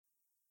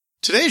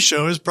Today's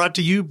show is brought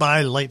to you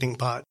by Lightning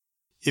Pod.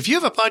 If you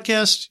have a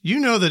podcast, you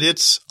know that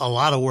it's a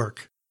lot of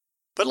work.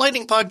 But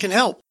Lightning Pod can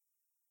help.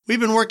 We've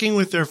been working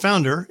with their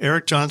founder,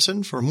 Eric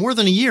Johnson, for more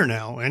than a year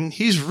now, and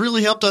he's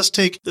really helped us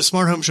take the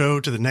Smart Home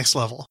Show to the next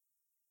level.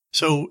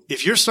 So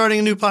if you're starting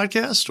a new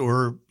podcast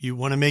or you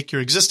want to make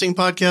your existing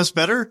podcast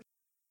better,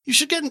 you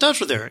should get in touch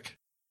with Eric.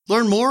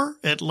 Learn more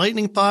at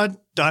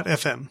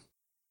lightningpod.fm.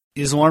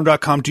 Is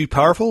Alarm.com too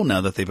powerful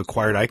now that they've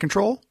acquired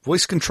iControl?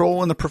 Voice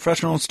control in the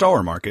professional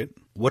installer market?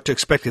 What to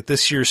expect at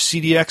this year's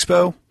CD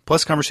Expo?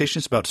 Plus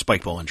conversations about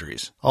spike ball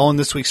injuries. All in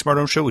this week's Smart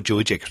Home Show with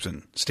Julie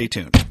Jacobson. Stay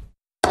tuned.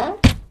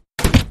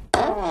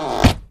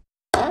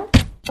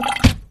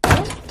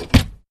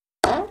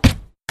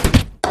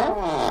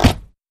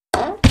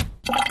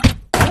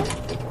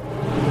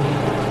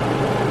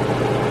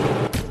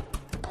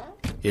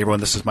 Hey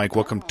everyone, this is Mike.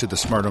 Welcome to the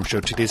Smart Home Show.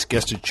 Today's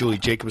guest is Julie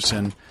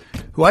Jacobson,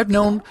 who I've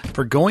known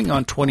for going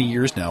on 20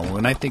 years now.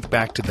 When I think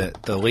back to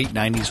the late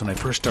 90s when I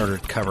first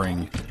started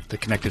covering the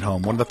connected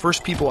home, one of the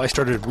first people I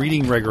started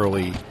reading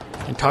regularly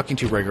and talking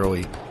to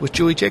regularly was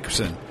Julie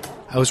Jacobson.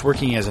 I was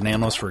working as an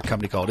analyst for a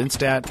company called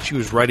Instat. She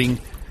was writing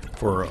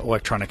for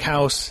Electronic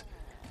House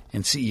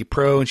and CE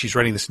Pro, and she's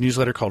writing this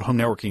newsletter called Home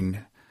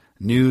Networking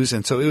News.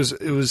 And so it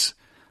was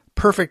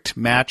perfect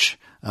match.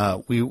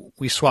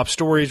 We swapped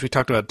stories, we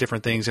talked about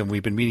different things, and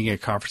we've been meeting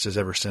at conferences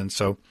ever since.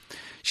 So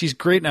she's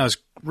great, and I was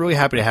really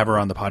happy to have her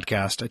on the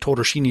podcast. I told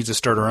her she needs to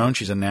start her own.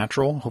 She's a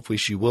natural. Hopefully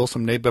she will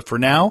someday. But for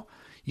now,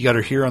 you got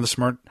her here on the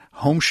Smart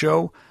Home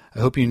Show. I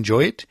hope you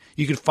enjoy it.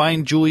 You can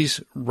find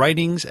Julie's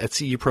writings at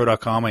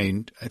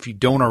cepro.com. If you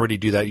don't already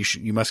do that,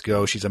 you must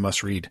go. She's a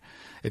must-read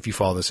if you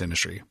follow this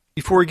industry.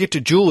 Before we get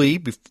to Julie,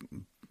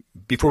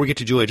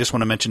 I just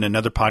want to mention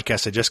another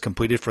podcast I just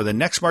completed for the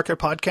Next Market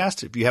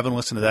podcast. If you haven't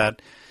listened to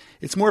that,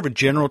 it's more of a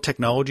general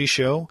technology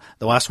show.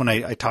 The last one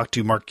I talked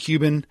to Mark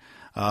Cuban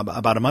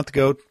about a month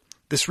ago.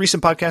 This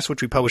recent podcast,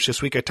 which we published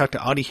this week, I talked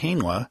to Adi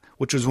Hainla,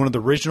 which was one of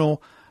the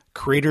original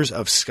creators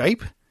of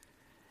Skype.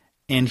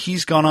 And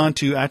he's gone on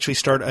to actually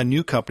start a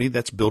new company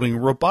that's building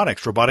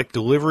robotic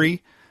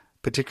delivery,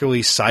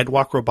 particularly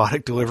sidewalk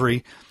robotic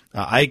delivery.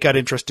 I got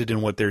interested in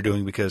what they're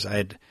doing because I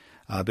had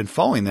been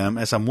following them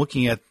as I'm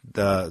looking at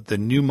the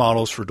new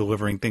models for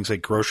delivering things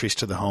like groceries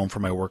to the home for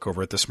my work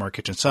over at the Smart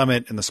Kitchen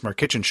Summit and the Smart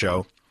Kitchen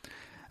Show.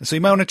 And so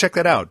you might want to check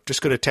that out.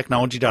 Just go to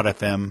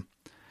technology.fm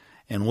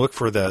and look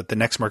for the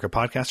Next Market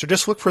podcast, or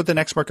just look for the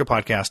Next Market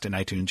podcast in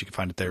iTunes. You can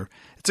find it there.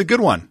 It's a good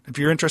one if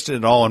you're interested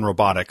at all in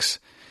robotics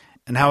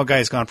and how a guy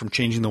has gone from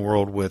changing the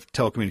world with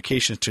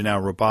telecommunications to now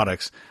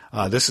robotics.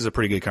 This is a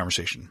pretty good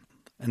conversation.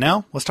 And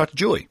now let's talk to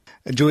Julie.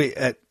 Julie,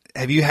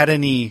 have you had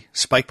any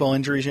spike ball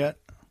injuries yet?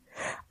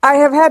 I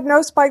have had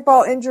no spike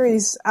ball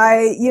injuries.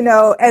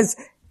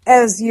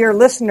 As your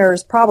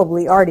listeners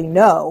probably already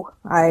know,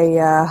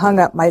 I hung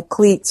up my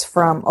cleats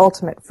from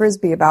Ultimate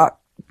Frisbee about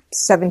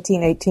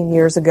 17, 18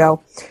 years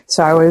ago.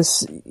 So I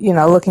was,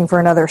 looking for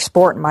another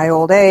sport in my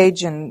old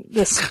age, and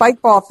the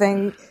spike ball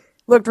thing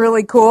looked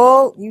really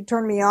cool. You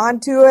turned me on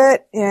to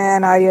it,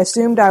 and I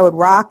assumed I would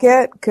rock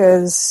it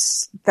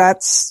because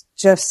that's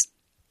just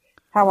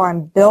how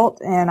I'm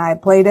built, and I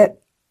played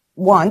it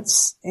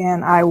once,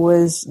 and I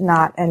was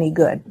not any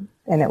good,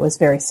 and it was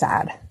very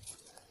sad.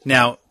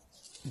 Now,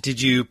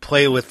 did you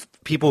play with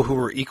people who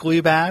were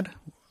equally bad?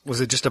 Was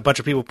it just a bunch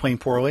of people playing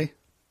poorly?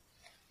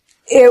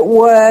 It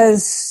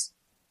was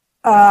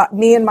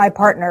me and my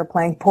partner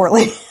playing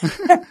poorly.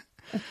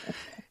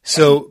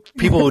 So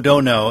people who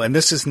don't know, and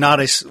this is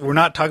we're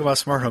not talking about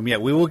smart home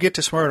yet. We will get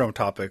to smart home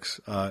topics,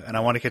 and I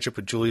want to catch up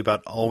with Julie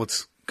about all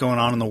what's going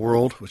on in the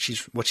world, what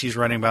she's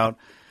writing about.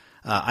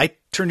 I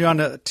turned you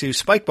on to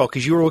spike ball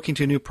because you were looking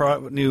to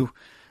a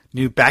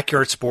new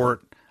backyard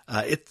sport.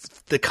 It's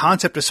the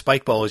concept of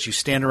spike ball is you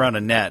stand around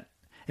a net.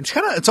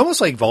 It's almost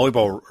like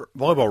volleyball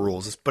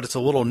rules, but it's a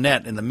little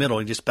net in the middle.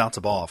 And you just bounce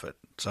a ball off it.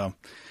 So,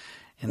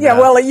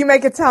 well, you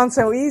make it sound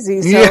so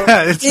easy. So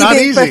yeah, it's not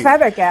easy.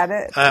 Pathetic at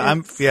it.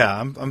 I'm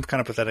kind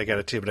of pathetic at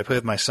it too. But I play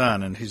with my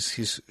son, and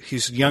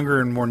he's younger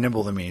and more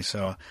nimble than me.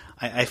 So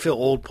I feel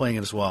old playing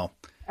it as well.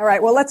 All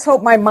right. Well, let's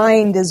hope my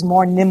mind is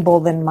more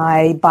nimble than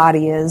my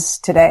body is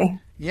today.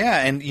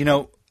 Yeah, and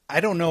I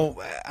don't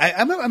know.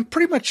 I'm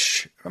pretty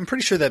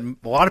sure that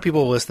a lot of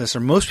people who listen to this, or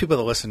most people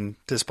that listen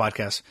to this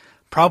podcast,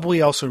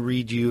 probably also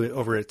read you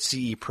over at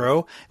CE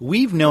Pro.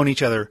 We've known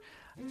each other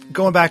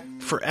going back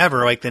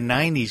forever, like the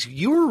 90s.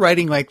 You were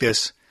writing like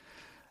this.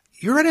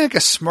 You're writing like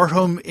a smart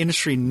home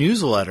industry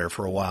newsletter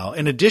for a while,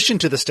 in addition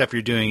to the stuff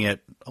you're doing at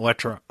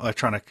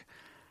Electronic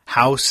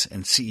House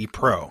and CE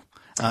Pro.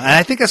 And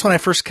I think that's when I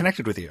first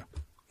connected with you.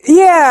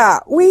 Yeah,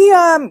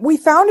 we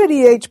founded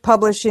EH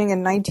Publishing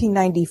in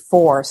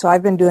 1994, so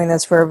I've been doing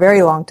this for a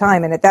very long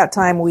time. And at that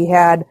time, we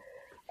had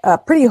a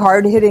pretty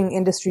hard-hitting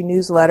industry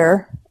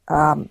newsletter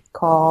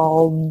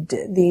called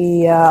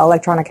the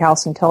Electronic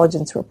House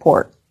Intelligence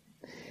Report.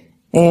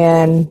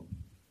 And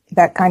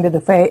that kind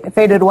of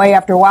faded away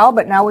after a while,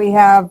 but now we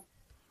have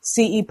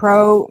CE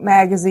Pro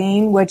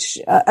magazine, which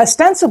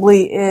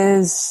ostensibly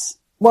is,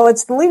 well,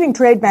 it's the leading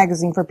trade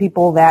magazine for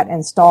people that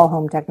install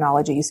home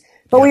technologies.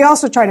 But we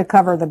also try to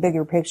cover the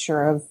bigger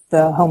picture of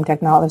the home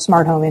technology, the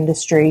smart home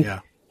industry,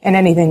 and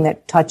anything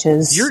that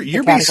touches.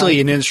 You're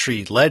basically an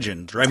industry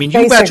legend. Right? I mean,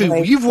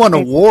 you've won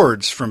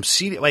awards from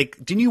CEDIA. Like,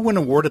 didn't you win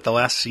an award at the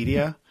last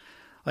CEDIA?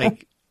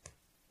 Like,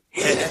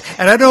 and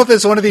I don't know if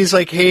it's one of these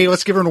like, hey,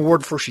 let's give her an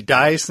award before she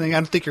dies thing. I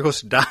don't think you're supposed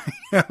to die.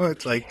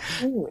 It's like,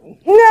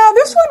 no,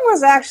 this one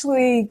was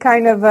actually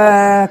kind of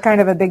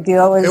a big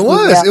deal. It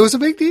was a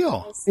big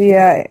deal.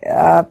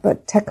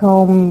 But Tech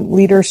Home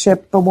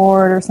Leadership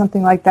Award or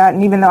something like that.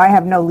 And even though I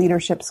have no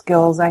leadership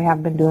skills, I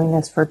have been doing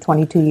this for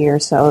 22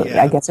 years, so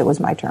I guess it was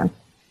my turn.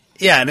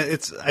 Yeah, and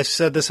I've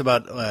said this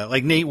about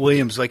like Nate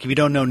Williams. Like, if you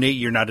don't know Nate,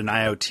 you're not in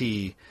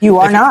IoT. You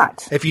are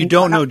not. If you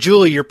don't know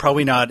Julie, you're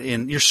probably not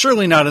in. You're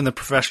certainly not in the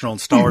professional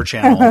installer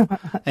channel,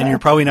 and you're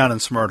probably not in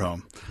smart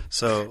home.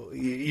 So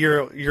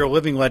you're a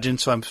living legend.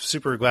 So I'm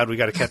super glad we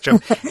got to catch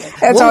up.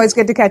 It's always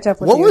good to catch up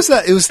with you. What was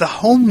that? It was the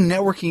home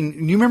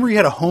networking. You remember you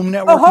had a home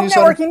networking? Oh, home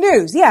networking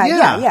news.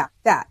 Yeah.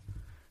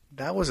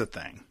 That was a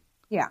thing.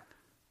 Yeah.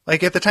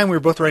 Like, at the time we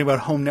were both writing about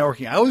home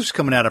networking, I was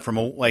coming at it from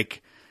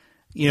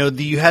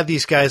you have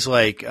these guys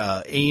like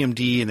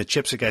AMD and the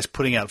chipset guys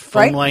putting out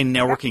phone line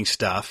networking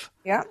stuff.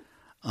 Yeah.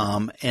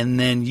 And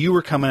then you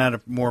were coming at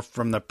it more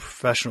from the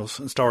professional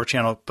installer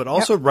channel, but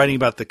also writing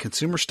about the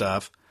consumer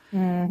stuff.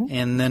 Mm-hmm.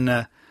 And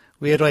then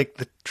we had like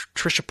the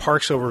Trisha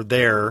Parks over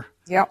there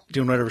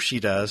doing whatever she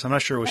does. I'm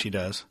not sure what she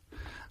does.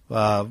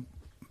 So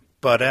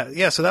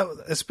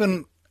it's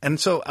been, and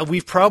so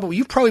you've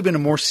probably been to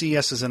more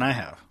CESs than I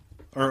have.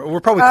 Or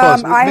we're probably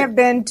close. I have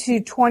been to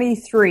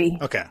 23.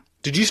 Okay.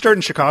 Did you start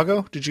in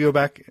Chicago? Did you go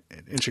back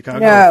in Chicago?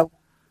 No.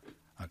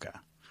 Okay.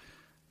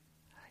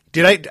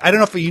 I don't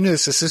know if you knew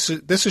this.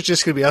 This was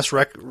just going to be us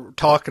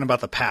talking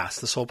about the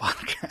past, this whole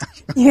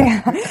podcast.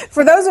 Yeah.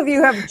 For those of you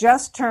who have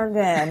just tuned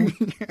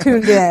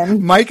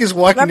in. Mike is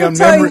walking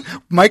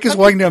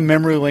down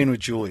memory lane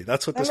with Julie.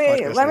 That's what this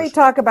podcast is. Let me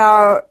talk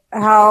about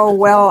how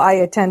well I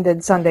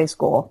attended Sunday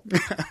school.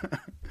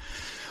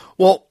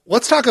 Well,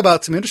 let's talk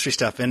about some industry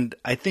stuff. And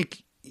I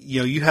think,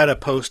 you had a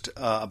post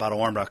about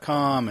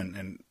alarm.com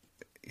and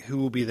who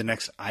will be the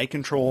next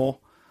iControl.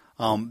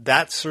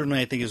 That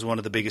certainly, I think, is one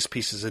of the biggest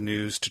pieces of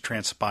news to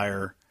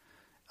transpire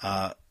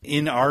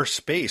in our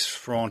space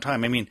for a long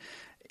time. I mean,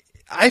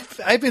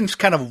 I've been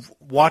kind of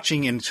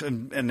watching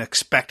and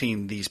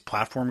expecting these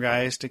platform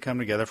guys to come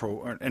together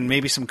and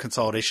maybe some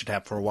consolidation to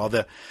happen for a while.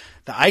 The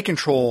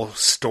iControl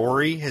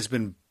story has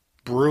been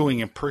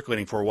brewing and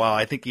percolating for a while.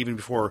 I think even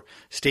before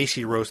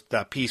Stacy wrote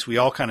that piece, we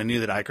all kind of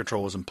knew that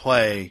iControl was in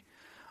play.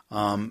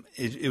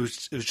 It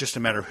was just a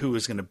matter of who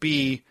was going to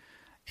be.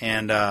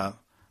 And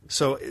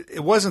so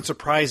it wasn't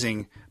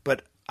surprising,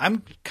 but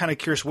I'm kind of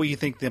curious what you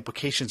think the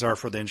implications are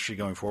for the industry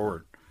going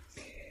forward.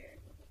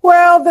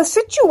 Well, the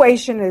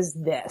situation is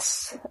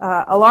this.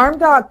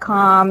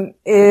 Alarm.com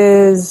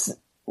was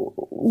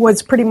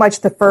pretty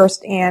much the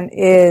first and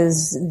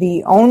is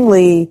the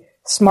only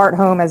smart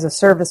home as a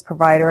service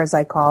provider, as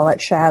I call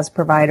it, SHAS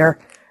provider,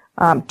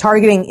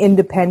 targeting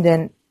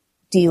independent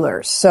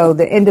dealers. So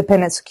the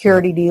independent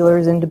security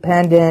dealers,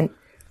 independent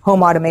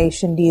home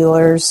automation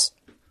dealers,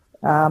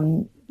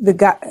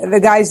 the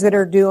guys that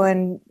are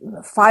doing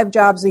 5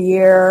 jobs a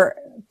year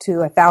to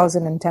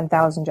 1,000 and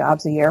 10,000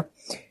 jobs a year.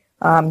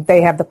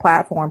 They have the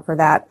platform for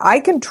that.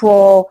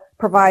 iControl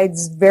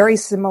provides very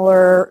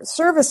similar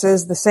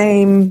services, the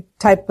same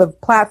type of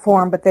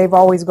platform, but they've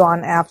always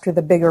gone after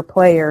the bigger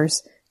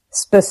players.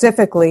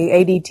 Specifically,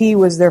 ADT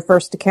was their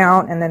first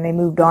account, and then they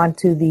moved on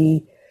to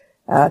the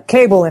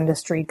cable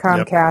industry,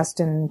 Comcast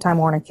and Time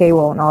Warner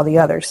Cable and all the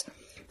others.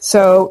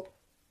 So,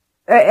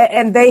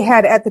 and they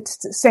had at the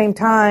same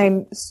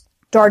time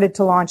started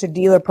to launch a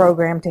dealer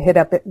program to hit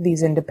up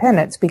these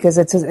independents, because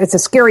it's a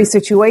scary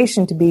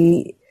situation to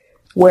be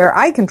where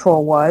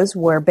iControl was,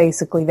 where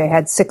basically they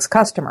had 6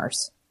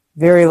 customers,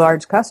 very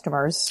large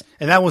customers.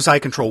 And that was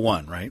iControl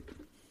 1, right?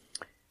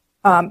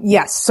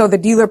 Yes. So the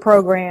dealer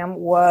program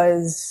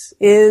was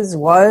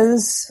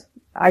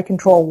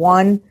iControl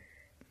 1.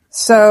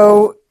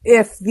 So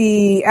if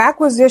the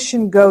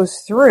acquisition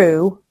goes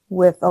through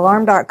with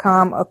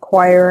Alarm.com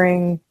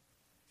acquiring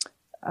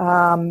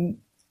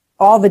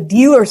all the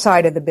dealer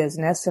side of the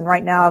business, and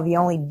right now the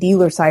only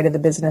dealer side of the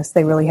business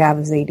they really have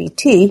is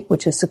ADT,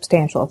 which is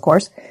substantial, of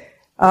course,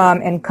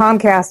 and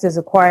Comcast is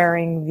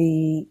acquiring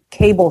the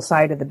cable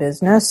side of the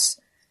business,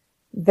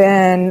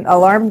 then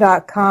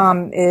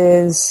Alarm.com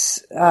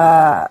is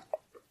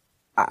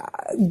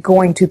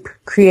going to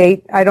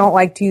create, I don't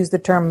like to use the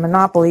term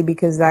monopoly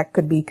because that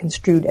could be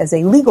construed as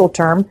a legal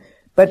term,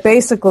 but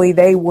basically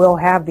they will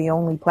have the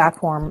only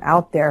platform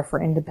out there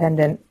for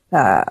independent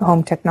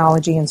home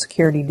technology and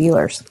security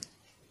dealers.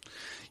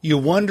 You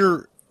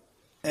wonder,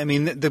 I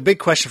mean, the big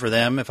question for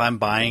them, if I'm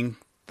buying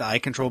the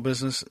iControl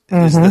business,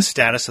 is the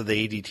status of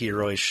the ADT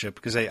relationship.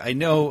 Because I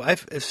know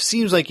it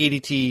seems like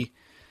ADT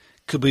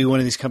could be one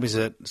of these companies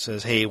that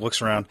says, hey,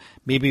 looks around,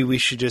 maybe we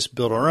should just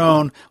build our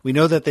own. We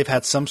know that they've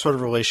had some sort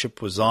of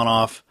relationship with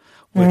Zonoff,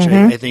 which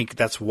I think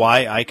that's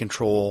why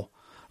iControl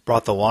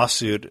brought the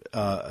lawsuit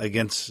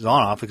against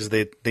Zonoff, because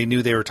they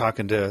knew they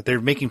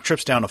were making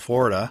trips down to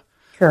Florida.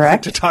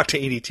 Correct. to talk to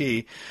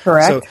ADT.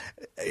 Correct. So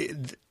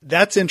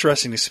that's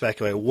interesting to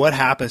speculate. What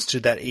happens to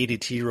that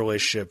ADT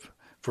relationship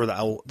for the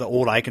old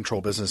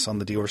iControl business on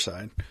the dealer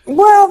side?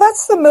 Well,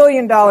 that's the $1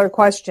 million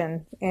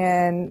question.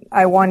 And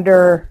I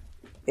wonder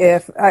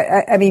if,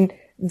 I mean,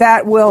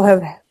 that will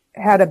have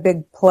had a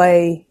big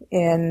play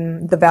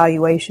in the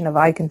valuation of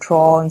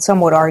iControl. And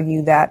some would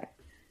argue that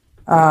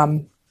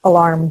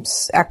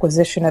Alarm's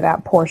acquisition of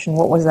that portion,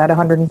 what was that,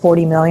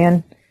 $140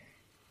 million?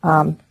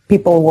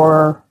 People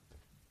were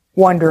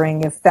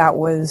wondering if that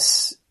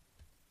was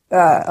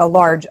a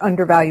large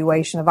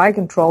undervaluation of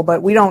iControl,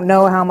 but we don't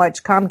know how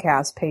much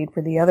Comcast paid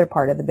for the other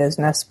part of the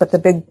business. But the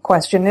big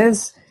question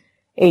is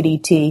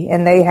ADT,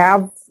 and they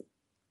have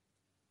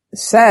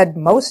said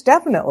most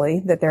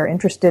definitely that they're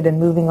interested in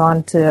moving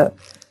on to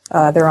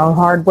their own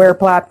hardware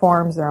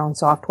platforms, their own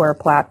software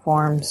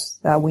platforms.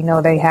 We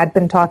know they had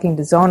been talking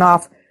to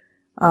Zonoff,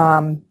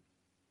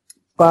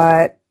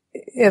 but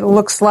it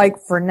looks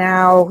like for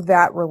now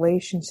that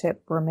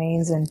relationship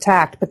remains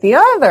intact. But the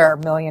other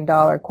 $1 million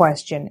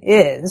question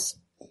is,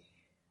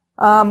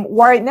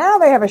 right now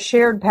they have a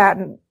shared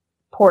patent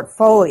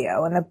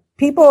portfolio, and the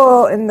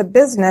people in the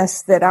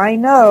business that I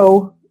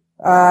know,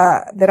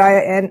 that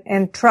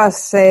I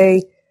trust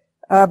say,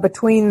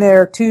 between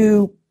their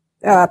two,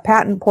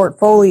 patent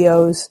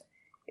portfolios,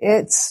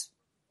 it's,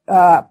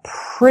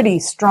 pretty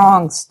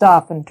strong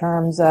stuff in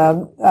terms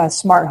of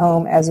smart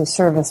home as a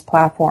service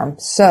platform.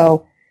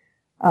 So,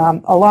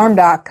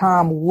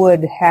 Alarm.com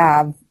would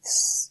have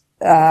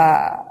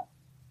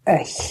a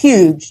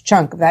huge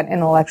chunk of that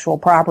intellectual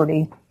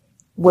property,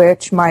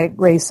 which might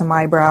raise some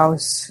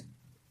eyebrows.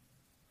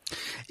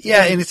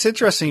 Yeah, and it's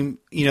interesting,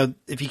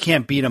 if you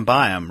can't beat them,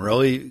 buy them,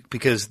 really,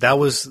 because that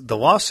was the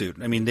lawsuit.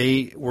 I mean,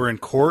 they were in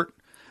court.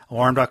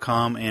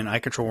 Alarm.com and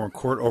iControl were in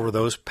court over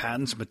those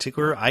patents in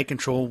particular.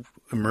 iControl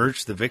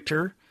emerged the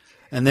victor.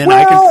 And then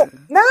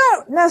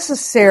not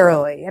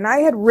necessarily. And I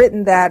had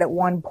written that at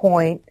one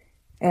point,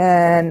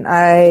 and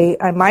I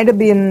might have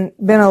been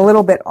a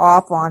little bit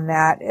off on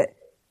that.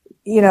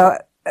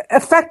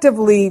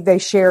 Effectively they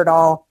shared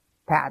all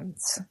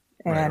patents.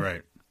 And,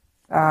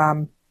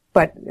 right.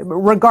 But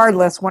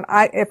regardless,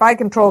 if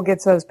iControl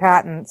gets those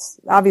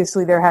patents,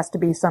 obviously there has to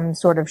be some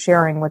sort of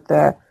sharing with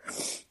the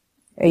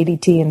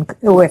ADT and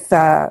with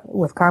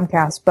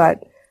Comcast.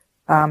 But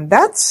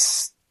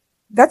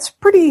that's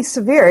pretty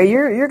severe.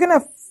 You're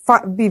going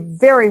to be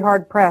very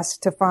hard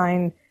pressed to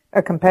find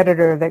a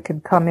competitor that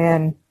could come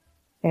in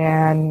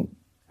and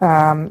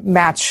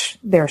match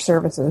their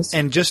services.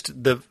 And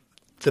just the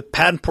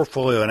patent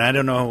portfolio, and I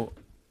don't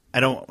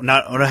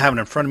have it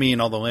in front of me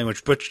in all the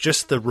language, but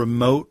just the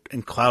remote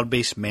and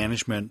cloud-based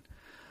management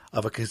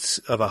of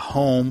a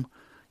home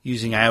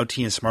using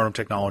IoT and smart home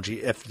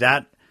technology. If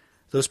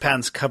those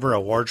patents cover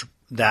in large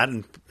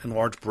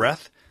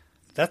breadth,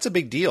 that's a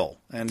big deal.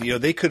 And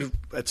they could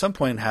at some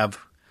point have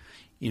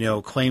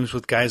claims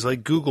with guys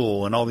like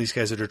Google and all these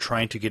guys that are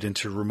trying to get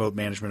into remote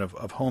management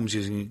of homes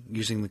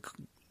using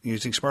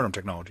smart home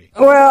technology.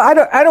 Well,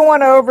 I don't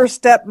want to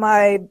overstep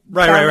my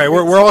right.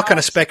 We're all kind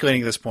of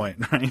speculating at this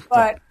point, right?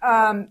 But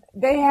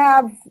they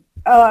have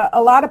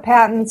a lot of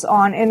patents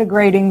on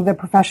integrating the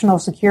professional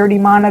security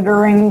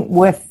monitoring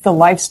with the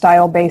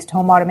lifestyle-based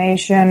home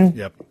automation.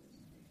 Yep.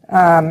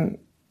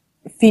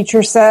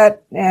 Feature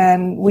set,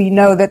 and we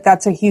know that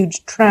that's a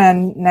huge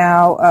trend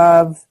now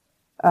of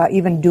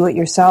even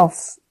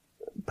do-it-yourself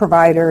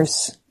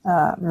providers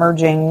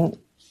merging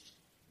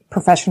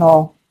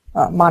professional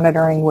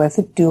monitoring with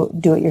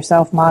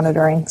do-it-yourself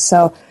monitoring.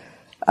 So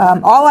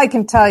all I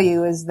can tell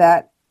you is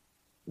that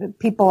the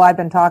people I've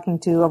been talking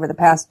to over the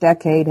past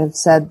decade have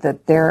said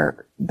that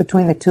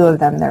between the two of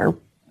them, their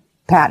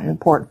patent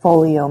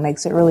portfolio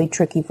makes it really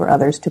tricky for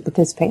others to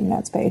participate in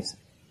that space.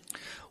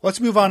 Let's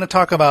move on to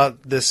talk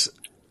about this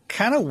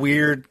kind of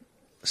weird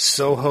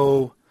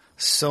Soho,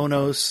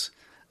 Sonos,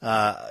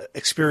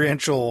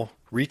 experiential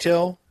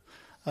retail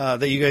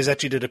that you guys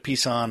actually did a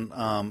piece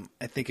on.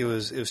 I think it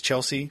was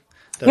Chelsea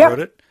that wrote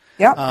it.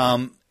 Yeah.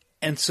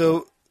 And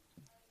so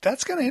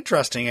that's kind of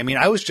interesting. I mean,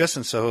 I was just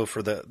in Soho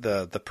for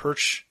the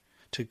Perch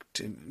to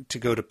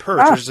go to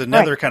Perch, which is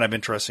another kind of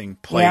interesting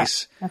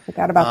place. Yeah, I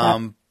forgot about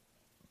that.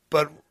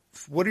 But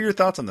what are your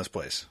thoughts on this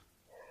place?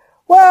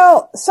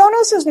 Well,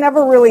 Sonos has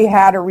never really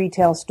had a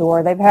retail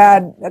store. They've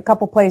had a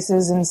couple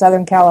places in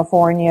Southern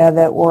California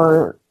that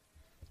were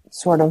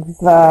sort of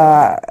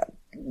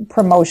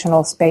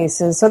promotional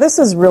spaces. So this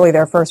is really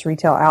their first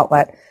retail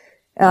outlet.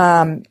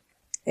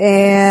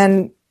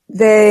 And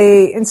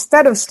they,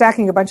 instead of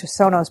stacking a bunch of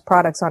Sonos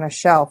products on a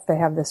shelf, they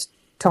have this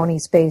Tony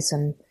space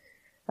in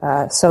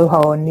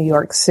Soho in New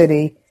York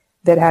City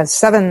that has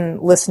 7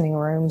 listening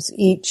rooms,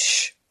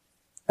 each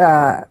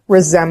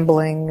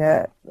resembling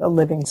a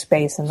living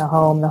space in the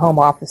home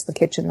office, the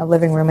kitchen, the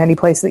living room, any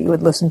place that you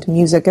would listen to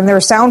music. And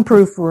they're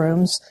soundproof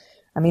rooms.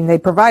 I mean, they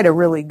provide a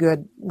really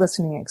good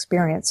listening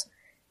experience.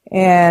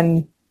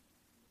 And,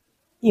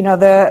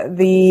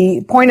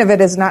 the point of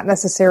it is not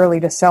necessarily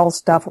to sell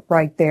stuff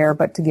right there,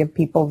 but to give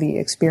people the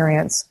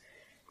experience.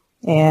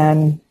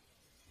 And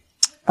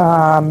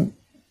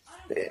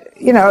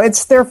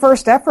it's their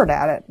first effort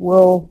at it.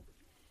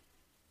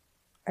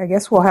 I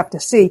guess we'll have to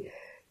see.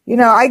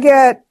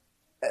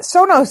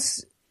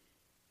 Sonos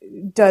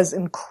does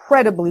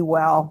incredibly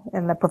well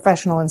in the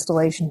professional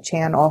installation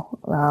channel.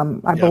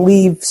 I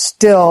believe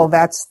still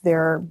that's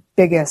their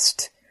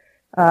biggest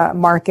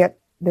market,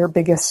 their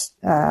biggest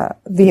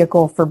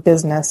vehicle for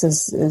business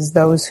is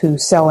those who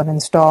sell and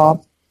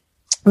install,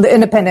 the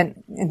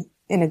independent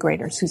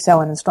integrators who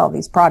sell and install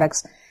these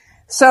products.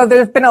 So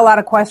there's been a lot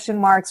of question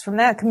marks from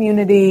that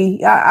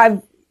community.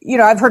 I've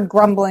heard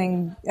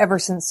grumbling ever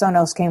since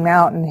Sonos came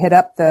out and hit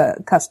up the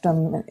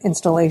custom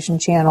installation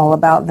channel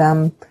about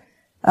them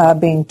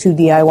being too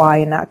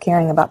DIY and not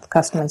caring about the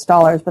custom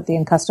installers, but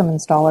the custom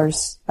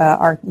installers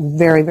are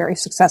very, very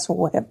successful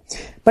with it.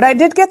 But I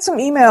did get some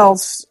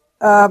emails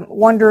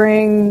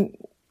wondering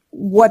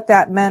what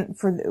that meant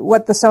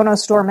what the Sonos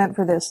store meant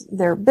for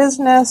their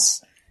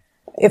business,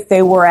 if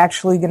they were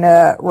actually going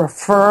to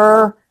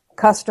refer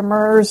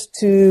customers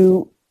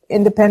to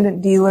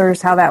independent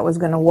dealers, how that was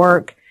going to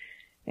work.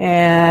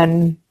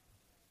 And,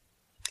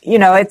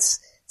 it's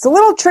a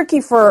little tricky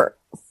for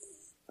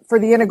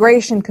the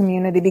integration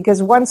community,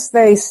 because once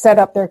they set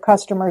up their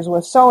customers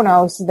with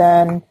Sonos,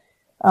 then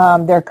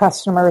their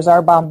customers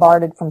are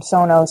bombarded from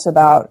Sonos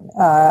about,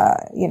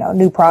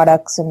 new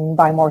products and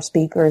buy more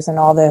speakers and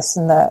all this,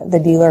 and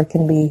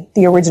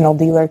the original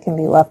dealer can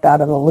be left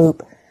out of the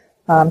loop.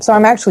 So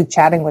I'm actually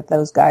chatting with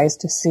those guys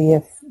to see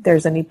if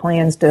there's any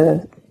plans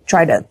to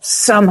try to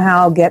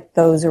somehow get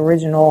those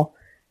original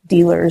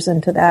dealers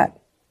into that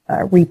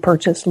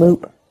repurchase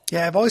loop.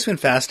 Yeah, I've always been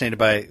fascinated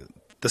by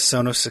the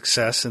Sonos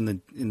success in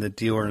the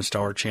dealer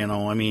installer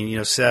channel. I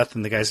mean, Seth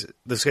and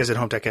those guys at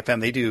Home Tech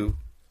FM, they do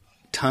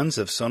tons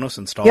of Sonos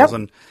installs,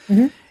 and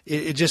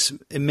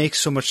it makes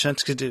so much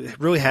sense because it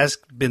really has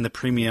been the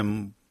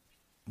premium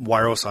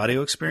wireless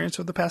audio experience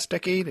over the past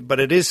decade. But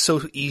it is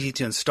so easy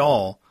to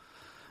install,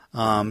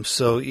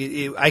 so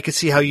I could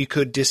see how you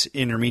could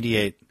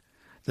disintermediate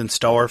the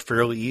installer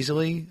fairly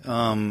easily,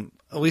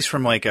 at least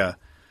from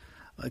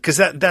because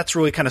that's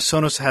really kind of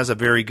Sonos has a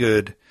very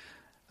good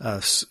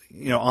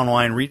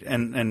online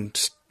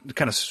and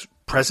kind of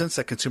presence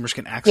that consumers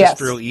can access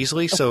fairly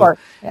easily. So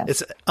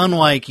it's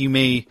unlike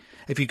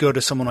if you go to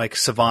someone like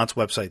Savant's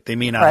website, they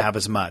may not have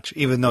as much,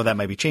 even though that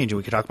might be changing.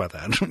 We could talk about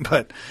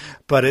that,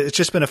 but it's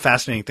just been a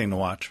fascinating thing to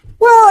watch.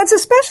 Well, it's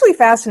especially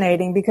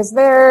fascinating because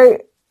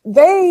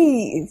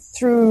they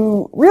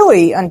through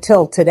really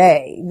until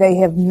today, they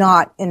have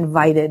not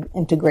invited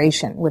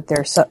integration with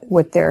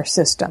their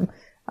system.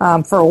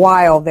 For a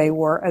while, they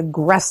were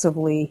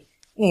aggressively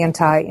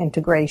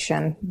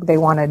anti-integration. They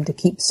wanted to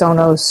keep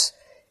Sonos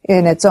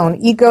in its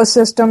own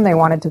ecosystem. They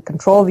wanted to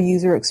control the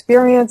user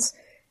experience,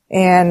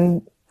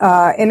 and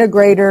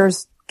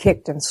integrators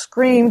kicked and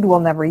screamed,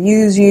 "We'll never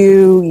use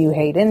you. You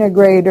hate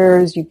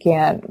integrators. You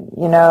can't,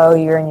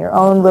 you're in your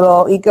own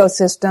little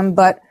ecosystem."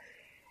 But,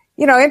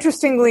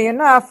 interestingly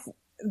enough,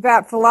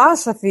 that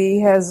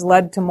philosophy has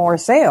led to more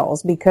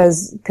sales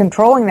because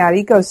controlling that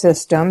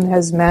ecosystem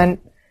has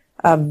meant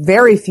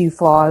very few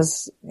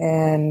flaws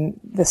in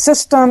the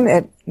system.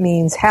 It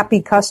means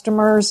happy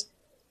customers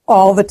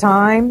all the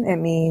time. It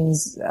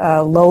means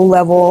a low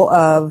level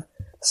of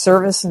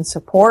service and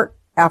support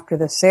after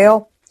the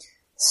sale.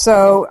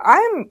 So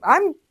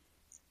I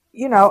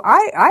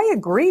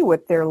agree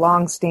with their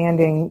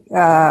longstanding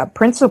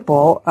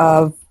principle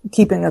of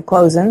keeping a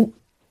closed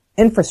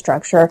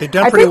infrastructure. They've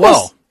done pretty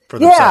well for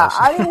themselves.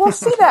 Yeah, we'll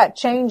see that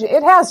change.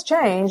 It has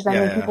changed.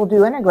 People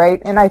do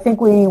integrate, and I think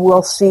we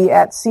will see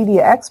at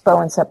CEDIA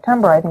Expo in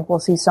September, I think we'll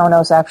see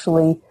Sonos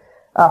actually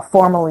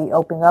formally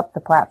opening up the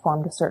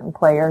platform to certain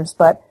players.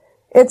 But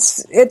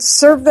it's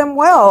served them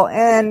well,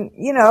 and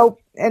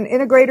and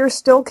integrators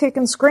still kick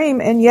and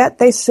scream, and yet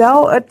they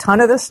sell a ton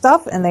of this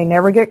stuff, and they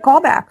never get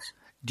callbacks.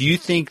 Do you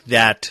think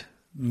that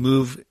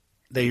move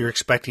that you're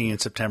expecting in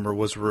September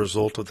was a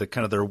result of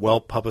their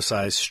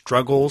well-publicized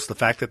struggles, the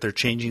fact that they're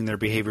changing their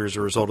behavior as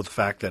a result of the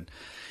fact that,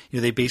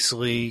 they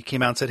basically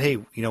came out and said, hey,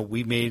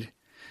 we made,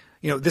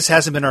 this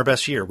hasn't been our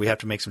best year. We have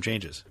to make some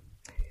changes.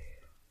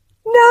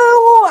 No,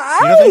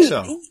 You don't think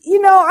so?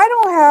 I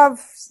don't have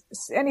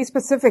any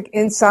specific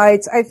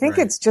insights. I think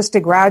it's just a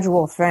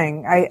gradual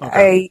thing.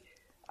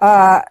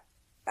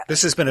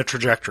 This has been a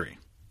trajectory.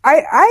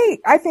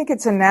 I think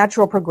it's a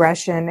natural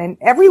progression, and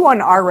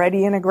everyone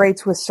already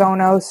integrates with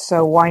Sonos,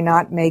 so why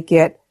not make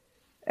it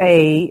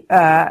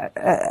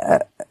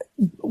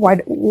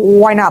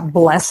why not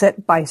bless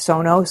it by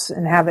Sonos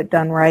and have it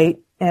done right?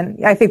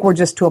 And I think we're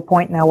just to a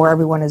point now where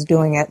everyone is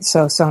doing it,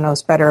 so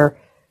Sonos better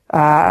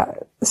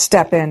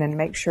step in and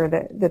make sure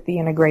that the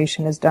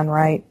integration is done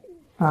right.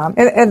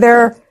 And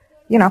they're,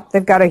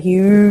 they've got a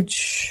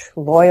huge,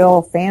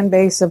 loyal fan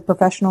base of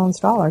professional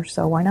installers,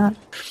 so why not?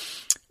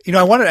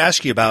 I wanted to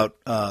ask you about,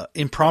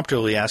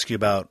 impromptuly ask you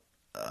about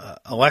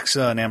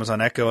Alexa and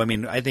Amazon Echo. I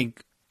mean, I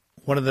think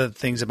one of the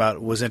things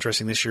was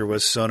interesting this year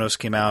was Sonos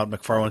came out,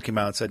 McFarlane came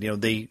out and said,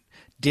 they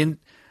didn't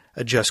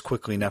adjust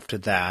quickly enough to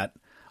that.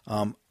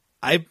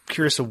 I'm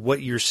curious of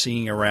what you're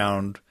seeing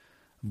around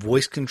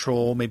voice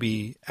control,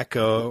 maybe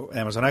Echo,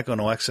 Amazon Echo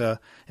and Alexa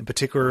in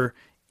particular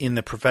in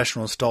the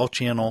professional install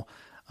channel.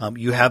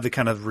 You have the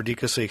kind of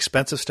ridiculously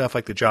expensive stuff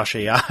like the Josh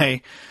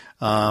AI,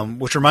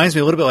 which reminds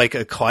me a little bit like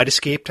a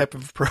Kaleidoscape type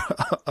of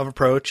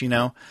approach,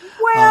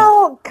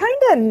 Well, kind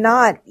of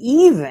not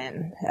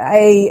even.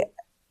 I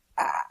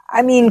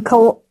mean,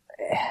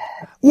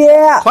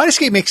 yeah.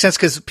 Kaleidoscape makes sense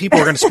because people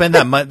are going to spend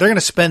that money. They're going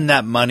to spend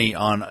that money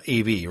on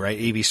AV, right?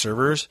 AV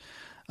servers.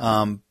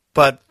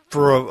 But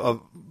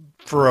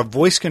for a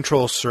voice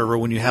control server,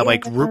 when you have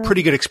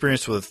pretty good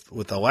experience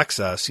with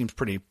Alexa, seems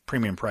pretty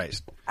premium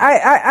priced.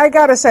 I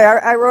gotta say,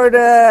 I wrote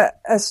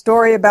a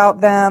story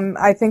about them.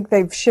 I think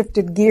they've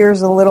shifted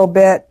gears a little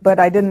bit, but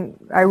I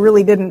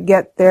really didn't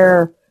get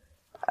their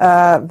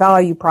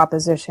value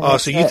proposition. Oh,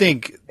 so you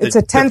think it's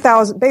a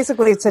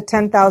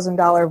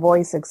 $10,000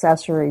 voice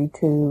accessory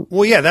to?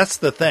 Well, yeah, that's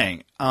the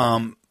thing.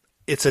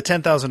 It's a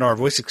 $10,000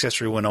 voice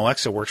accessory when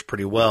Alexa works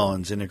pretty well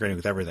and is integrating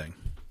with everything.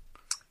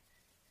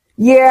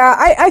 Yeah,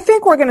 I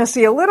think we're going to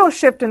see a little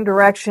shift in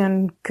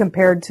direction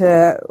compared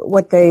to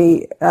what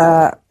they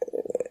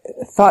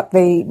thought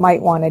they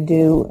might want to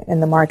do in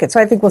the market. So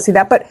I think we'll see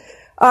that. But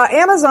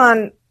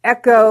Amazon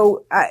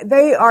Echo,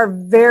 they are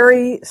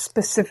very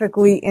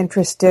specifically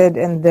interested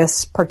in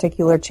this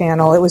particular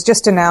channel. It was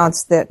just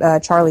announced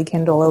that Charlie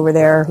Kindle over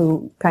there,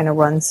 who kind of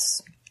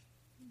runs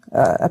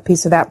a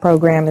piece of that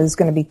program, is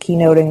going to be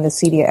keynoting the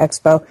CEDIA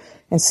Expo.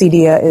 And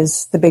CEDIA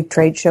is the big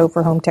trade show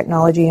for home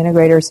technology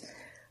integrators.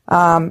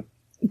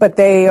 But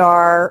they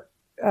are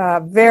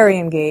very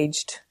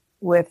engaged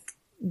with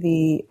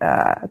the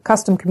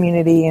custom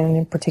community and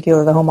in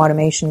particular the home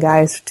automation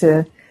guys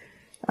to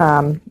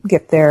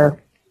get their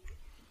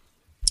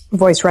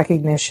voice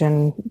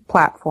recognition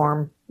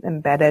platform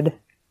embedded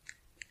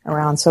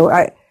around. So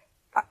I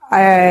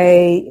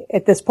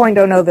at this point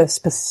don't know the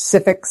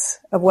specifics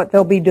of what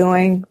they'll be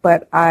doing,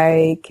 but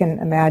I can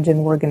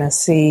imagine we're going to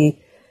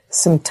see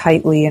some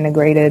tightly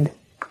integrated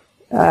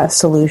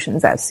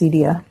solutions at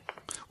CEDIA.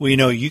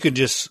 Well, you could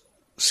just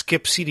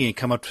skip CD and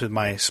come up to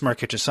my Smart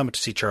Kitchen Summit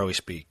to see Charlie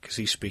speak because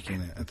he's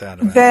speaking at that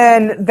event.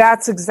 Then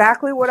that's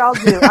exactly what I'll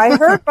do.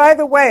 By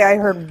the way, I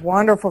heard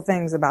wonderful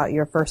things about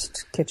your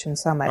first Kitchen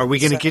Summit. Are you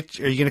going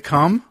to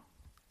come?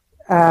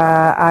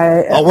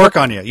 I'll work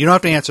on you. You don't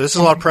have to answer. This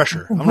is a lot of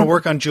pressure. I'm going to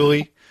work on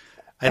Julie.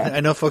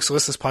 I know folks who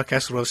listen to this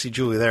podcast would love to see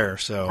Julie there.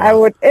 So I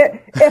would,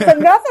 if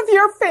enough of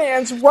your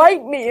fans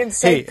write me and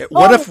say, hey,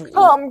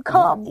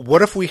 come.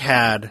 What if we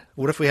had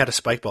a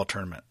spike ball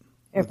tournament?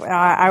 If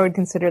I would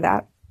consider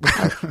that.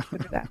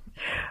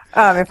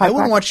 I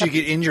wouldn't want you to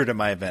get injured at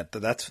my event.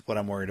 That's what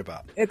I'm worried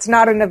about. It's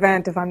not an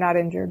event if I'm not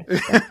injured.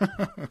 So.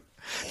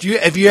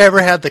 Have you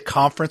ever had the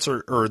conference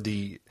or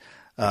the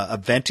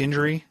event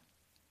injury?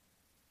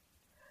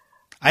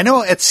 I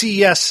know at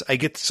CES I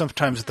get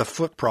sometimes the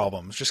foot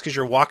problems just because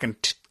you're walking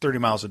 30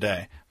 miles a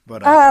day.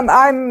 But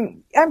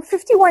I'm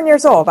 51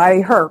 years old.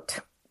 I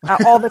hurt.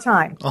 All the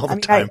time.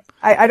 Time.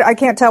 I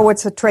can't tell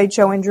what's a trade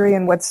show injury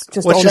and what's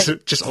just old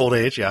age. Just old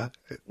age, yeah.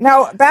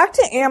 Now, back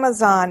to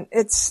Amazon.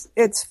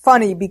 It's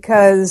funny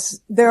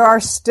because there are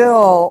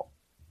still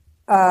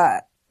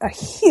a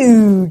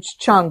huge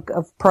chunk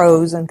of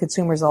pros and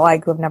consumers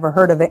alike who have never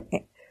heard of it,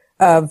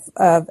 of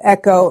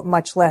Echo,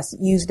 much less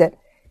used it.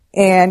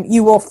 And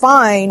you will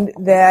find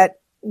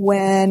that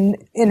when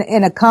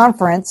in a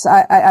conference,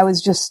 I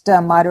was just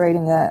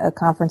moderating a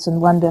conference in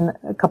London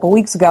a couple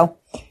weeks ago.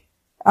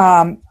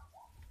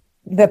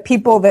 The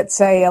people that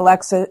say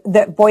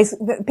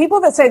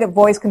people that say that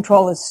voice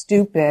control is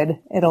stupid,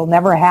 it'll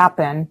never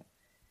happen.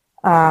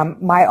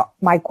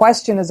 My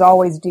question is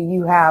always, do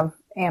you have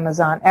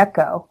Amazon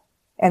Echo?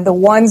 And the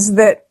ones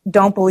that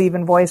don't believe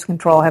in voice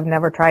control have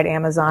never tried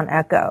Amazon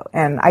Echo.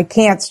 And I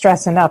can't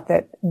stress enough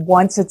that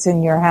once it's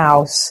in your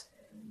house,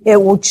 it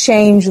will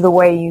change the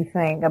way you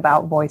think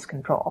about voice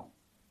control.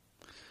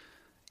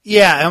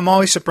 Yeah, I'm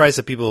always surprised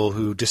at people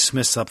who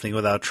dismiss something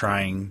without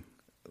trying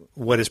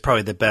what is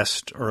probably the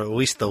best, or at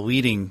least the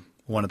leading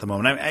one at the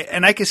moment.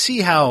 And I can see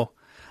how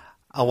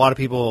a lot of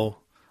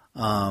people,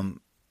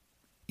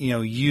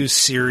 use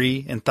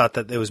Siri and thought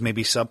that it was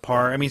maybe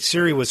subpar. I mean,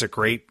 Siri was a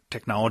great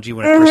technology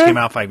when it first came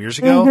out 5 years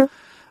ago,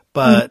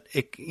 but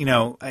it,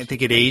 I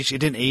think it aged. It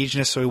didn't age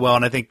necessarily well,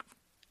 and I think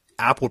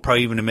Apple would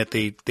probably even admit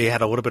they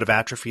had a little bit of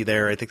atrophy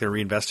there. I think they're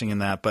reinvesting in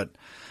that, but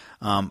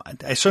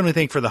I certainly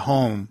think for the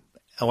home,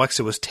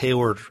 Alexa was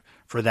tailored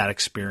for that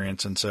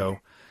experience, and so.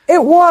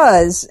 It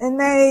was, and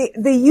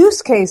the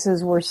use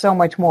cases were so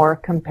much more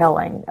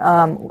compelling.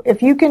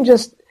 If you can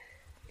just,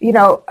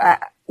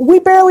 we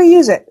barely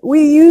use it.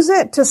 We use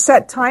it to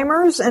set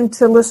timers and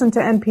to listen to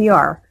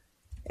NPR.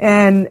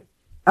 And,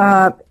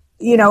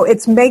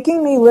 it's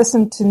making me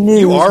listen to news.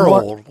 You are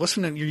old.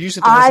 You're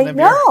using it to listen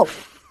to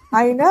NPR.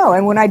 I know.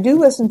 And when I do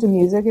listen to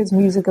music, it's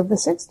music of the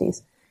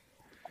 60s.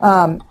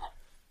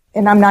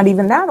 And I'm not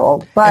even that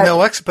old. But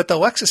the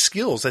Alexa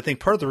skills, I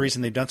think part of the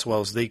reason they've done so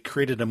well is they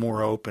created a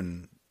more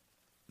open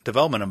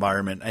development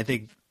environment. I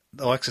think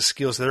Alexa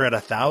skills, they're at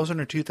 1,000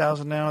 or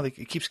 2,000 now.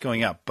 It keeps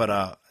going up, but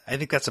I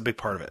think that's a big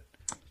part of it.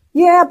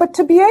 Yeah, but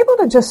to be able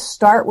to just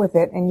start with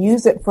it and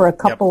use it for a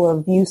couple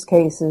of use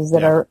cases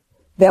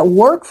that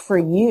work for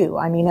you.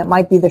 I mean, it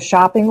might be the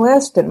shopping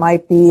list. It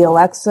might be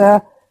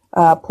Alexa,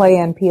 play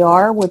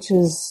NPR, which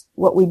is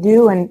what we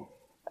do. And,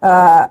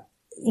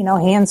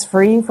 hands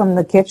free from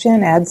the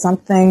kitchen, add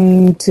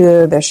something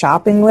to the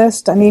shopping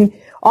list. I mean,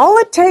 all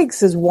it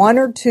takes is one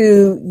or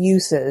two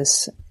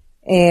uses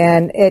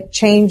and it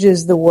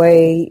changes the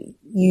way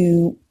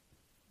you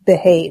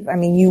behave. I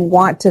mean, you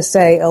want to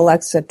say,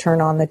 Alexa,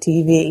 turn on the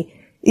TV,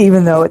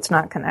 even though it's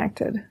not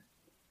connected.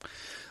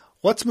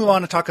 Let's move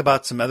on and talk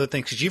about some other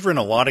things, because you've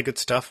written a lot of good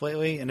stuff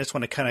lately, and I just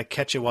want to kind of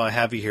catch you while I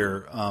have you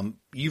here.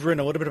 You've written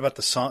a little bit about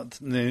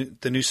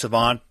the new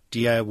Savant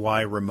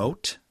DIY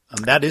remote.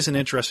 That is an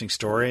interesting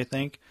story, I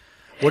think.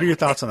 What are your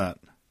thoughts on that?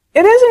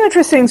 It is an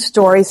interesting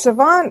story.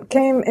 Savant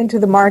came into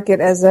the market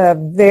as a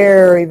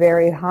very,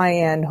 very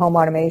high-end home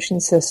automation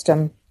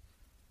system,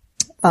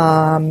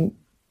 I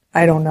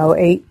don't know,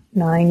 8,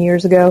 9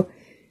 years ago.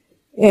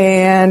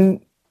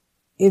 And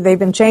they've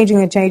been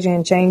changing.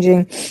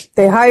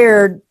 They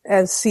hired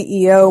as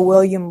CEO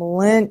William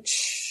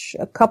Lynch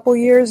a couple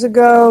years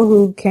ago,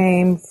 who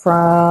came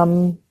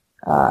from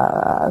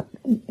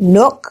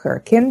Nook or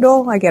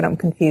Kindle. I get them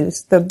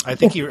confused. I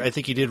think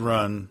he did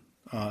run.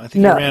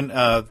 He ran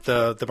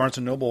the Barnes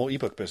and Noble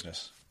ebook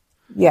business.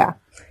 Yeah,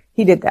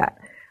 he did that.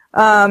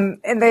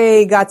 And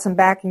they got some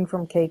backing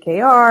from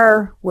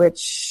KKR,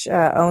 which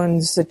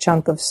owns a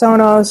chunk of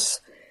Sonos.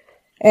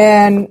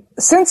 And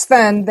since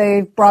then,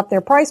 they've brought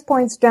their price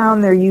points down.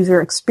 Their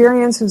user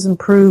experience has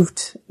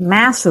improved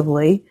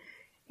massively.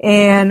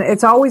 And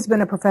it's always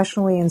been a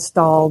professionally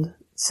installed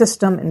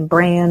system and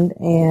brand.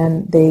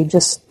 And they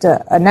just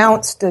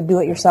announced a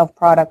do-it-yourself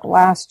product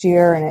last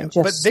year. And it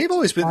just. But they've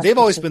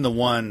always been the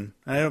one.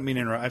 I don't mean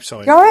to interrupt. I'm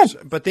sorry. Go ahead.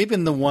 But they've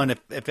been the one.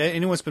 If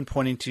anyone's been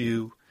pointing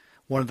to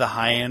one of the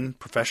high-end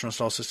professional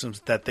install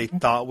systems that they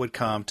thought would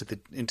come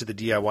into the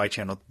DIY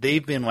channel,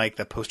 they've been like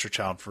the poster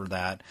child for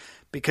that,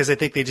 because I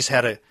think they've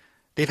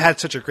had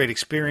such a great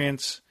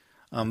experience.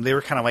 They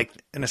were kind of like,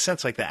 in a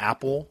sense, like the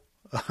Apple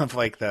of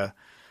like at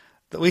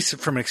least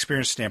from an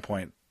experience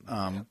standpoint.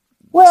 They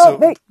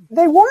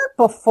weren't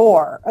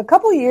before. A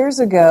couple of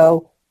years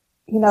ago,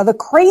 the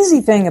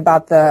crazy thing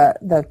about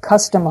the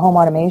custom home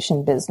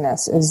automation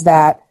business is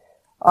that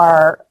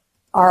our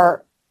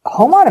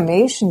home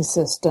automation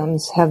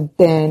systems have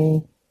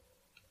been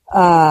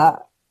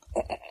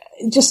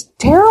just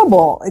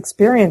terrible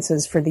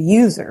experiences for the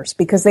users,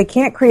 because they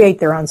can't create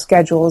their own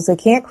schedules. They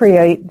can't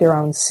create their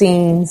own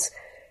scenes.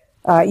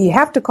 You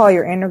have to call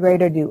your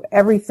integrator, do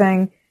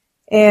everything.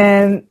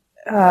 And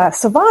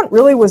Savant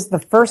really was the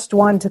first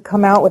one to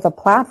come out with a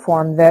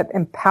platform that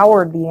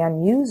empowered the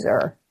end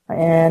user.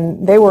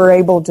 And they were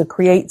able to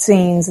create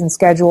scenes and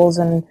schedules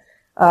and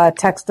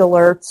text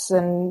alerts,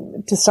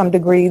 and to some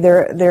degree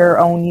their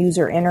own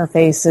user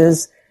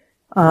interfaces.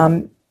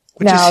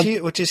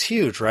 Which is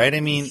huge, right?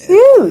 I mean,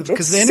 huge,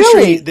 because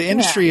the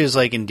industry is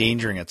like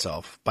endangering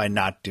itself by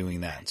not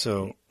doing that.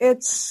 So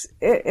it's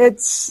a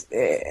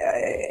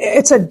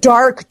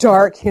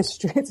dark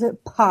history. It's a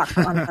pock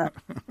on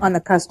the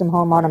custom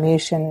home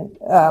automation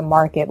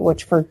market,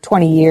 which for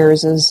 20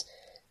 years has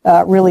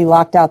really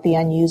locked out the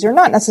end user,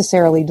 not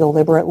necessarily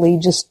deliberately,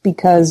 just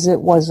because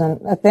it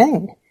wasn't a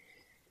thing.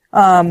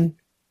 And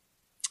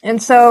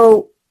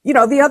so,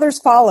 the others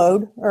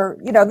followed, or,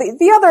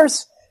 the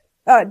others,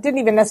 didn't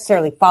even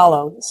necessarily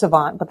follow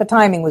Savant, but the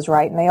timing was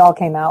right, and they all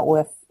came out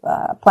with,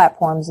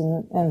 platforms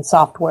and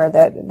software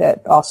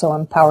that also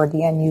empowered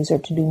the end user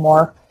to do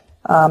more,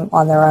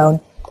 on their own.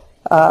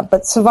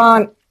 But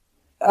Savant,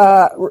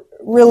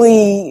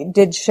 really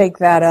did shake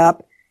that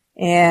up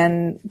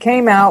and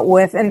came out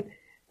with,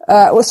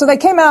 so they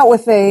came out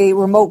with a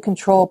remote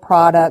control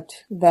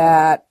product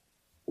that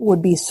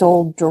would be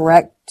sold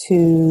direct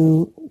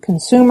to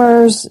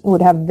consumers,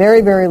 would have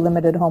very, very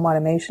limited home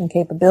automation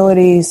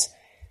capabilities.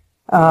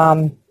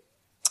 But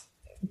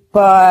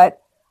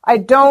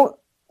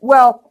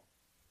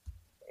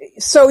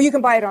so you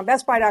can buy it on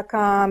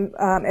BestBuy.com.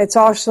 It's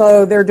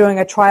also, they're doing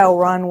a trial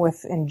run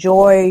with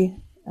Enjoy,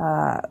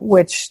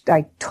 which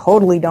I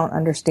totally don't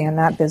understand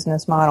that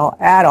business model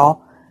at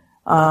all.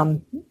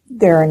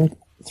 They're in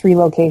 3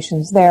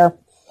 locations there.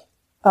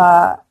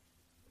 But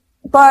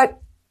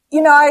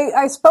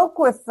I spoke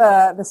with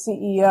the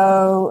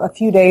CEO a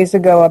few days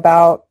ago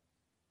about,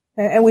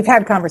 and we've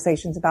had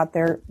conversations about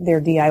their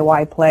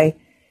DIY play.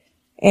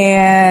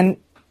 And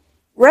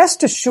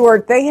rest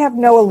assured, they have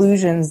no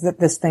illusions that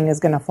this thing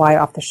is going to fly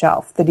off the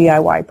shelf, the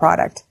DIY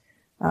product.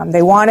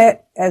 They want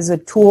it as a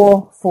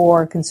tool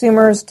for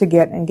consumers to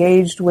get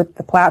engaged with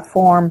the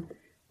platform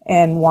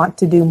and want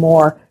to do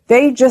more.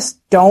 They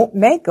just don't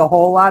make a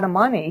whole lot of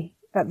money.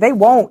 They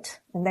won't,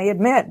 and they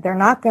admit they're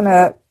not going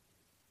to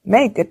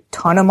make a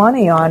ton of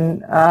money on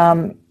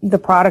the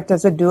product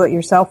as a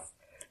do-it-yourself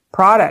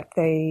product.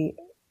 They,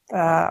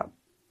 for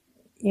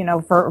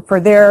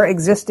their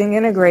existing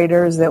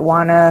integrators that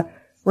want to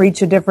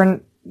reach a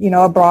different,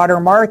 a broader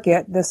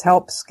market, this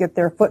helps get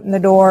their foot in the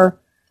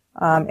door.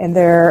 And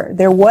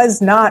there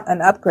was not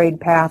an upgrade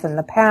path in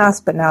the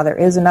past, but now there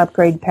is an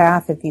upgrade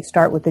path if you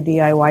start with the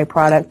DIY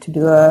product to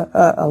do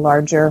a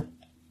larger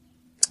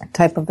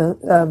type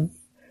of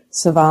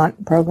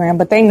Savant program.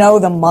 But they know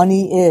the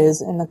money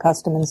is in the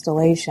custom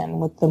installation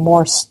with the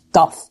more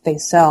stuff they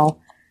sell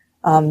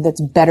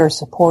that's better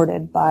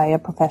supported by a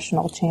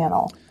professional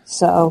channel.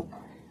 So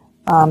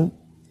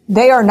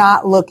they are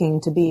not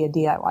looking to be a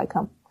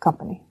DIY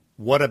company.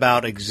 What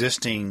about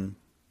existing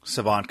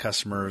Savant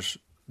customers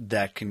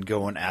that can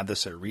go and add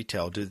this at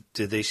retail? Do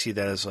they see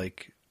that as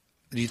like,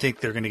 do you think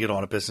they're going to get a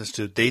lot of business?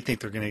 Do they think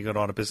they're going to get a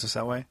lot of business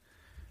that way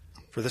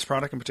for this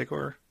product in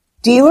particular?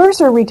 Dealers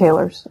or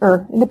retailers?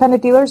 Or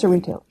independent dealers or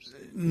retailers?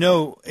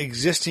 No,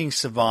 existing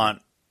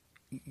Savant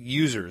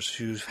users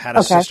who've had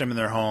a system in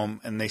their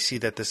home and they see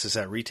that this is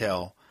at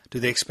retail. Do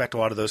they expect a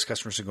lot of those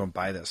customers to go and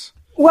buy this?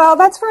 Well,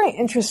 that's very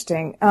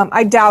interesting.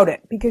 I doubt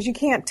it because you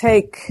can't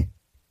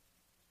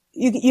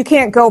you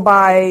can't go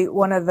buy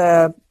one of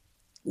the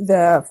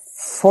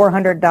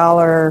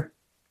 $400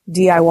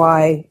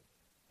 DIY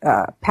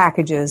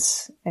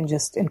packages and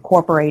just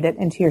incorporate it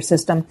into your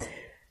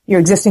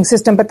existing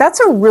system. But that's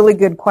a really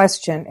good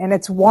question, and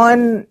it's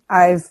one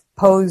I've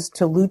posed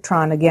to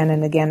Lutron again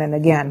and again and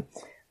again.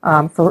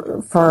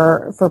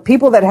 For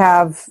people that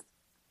have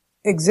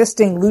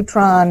existing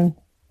Lutron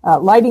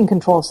lighting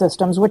control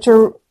systems, which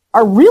are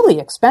really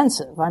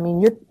expensive. I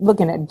mean, you're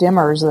looking at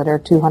dimmers that are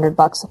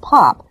 $200 a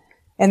pop,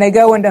 and they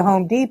go into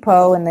Home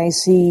Depot and they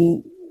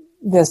see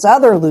this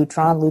other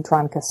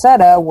Lutron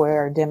Cassetta,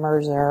 where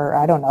dimmers are,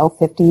 I don't know,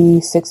 $50,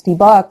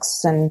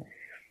 $60, and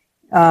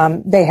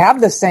they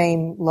have the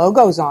same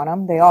logos on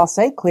them. They all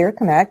say Clear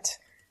Connect.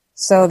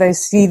 So they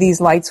see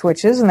these light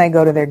switches and they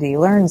go to their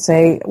dealer and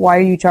say, why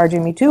are you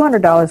charging me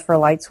 $200 for a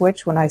light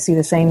switch when I see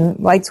the same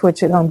light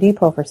switch at Home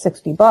Depot for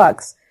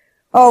 $60?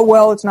 Oh,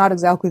 well, it's not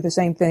exactly the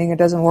same thing. It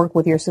doesn't work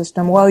with your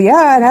system. Well,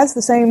 yeah, it has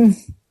the same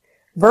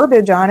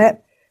verbiage on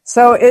it.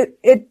 So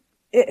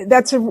it's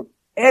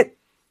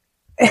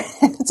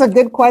a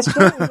good question.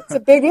 It's a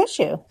big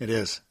issue. It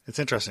is. It's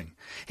interesting.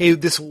 Hey,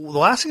 the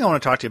last thing I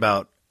want to talk to you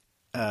about,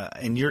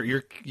 and you're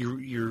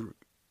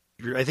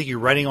I think you're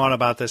writing on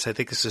about this. I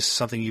think this is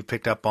something you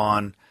picked up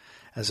on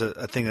as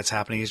a thing that's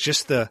happening. Is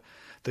just the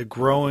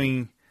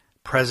growing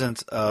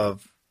presence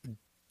of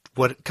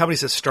what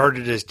companies that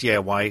started as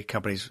DIY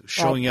companies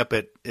showing up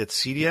at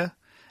CEDIA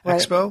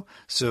Expo.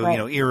 So,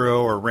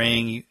 Eero or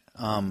Ring.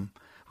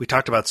 We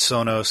talked about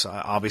Sonos.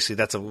 Obviously,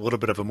 that's a little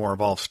bit of a more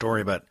evolved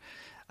story, but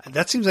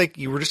that seems like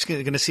you were just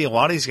going to see a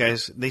lot of these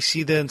guys. They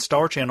see the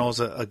installer channel as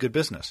a good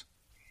business.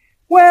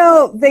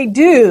 Well, they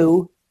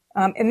do.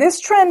 And this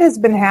trend has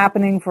been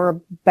happening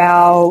for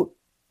about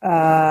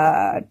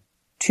 2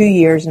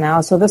 years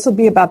now. So this will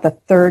be about the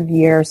third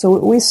year. So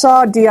we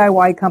saw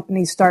DIY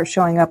companies start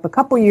showing up a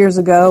couple years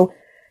ago.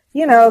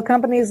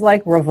 Companies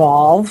like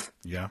Revolve.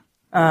 Yeah.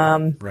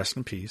 Rest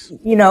in peace.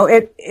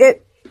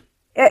 It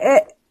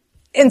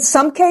in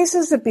some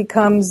cases it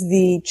becomes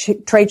the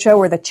trade show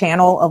or the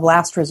channel of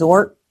last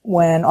resort,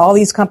 when all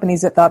these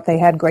companies that thought they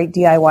had great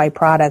DIY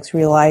products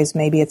realize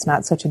maybe it's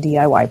not such a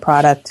DIY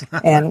product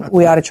and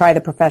we ought to try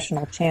the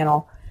professional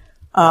channel.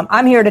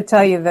 I'm here to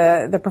tell you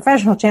the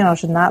professional channel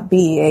should not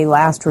be a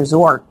last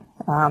resort.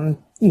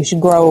 You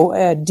should grow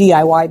a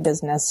DIY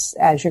business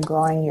as you're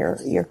growing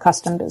your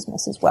custom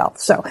business as well.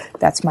 So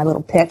that's my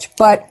little pitch.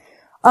 But,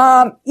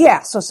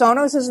 so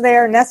Sonos is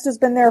there. Nest has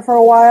been there for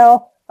a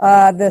while.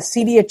 The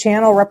CEDIA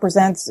channel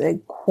represents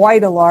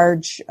quite a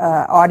large,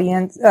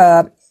 audience,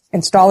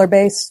 installer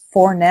base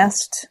for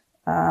Nest.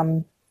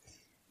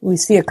 We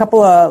see a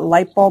couple of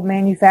light bulb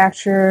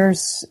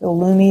manufacturers,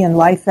 Illumi and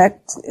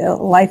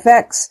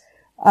LifeX.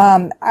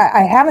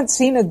 I haven't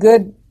seen a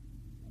good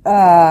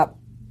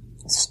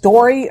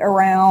story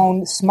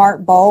around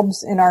smart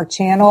bulbs in our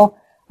channel.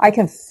 I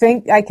can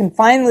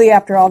finally,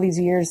 after all these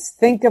years,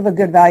 think of a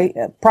good value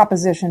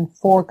proposition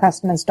for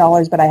custom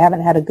installers, but I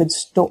haven't had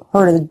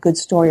heard a good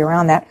story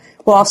around that.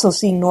 We'll also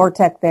see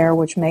Nortec there,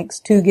 which makes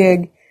 2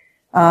 gig.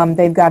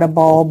 They've got a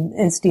bulb.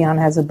 Insteon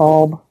has a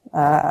bulb.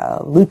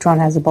 Lutron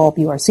has a bulb.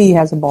 URC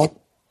has a bulb.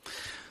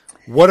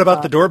 What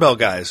about the doorbell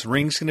guys?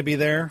 Ring's going to be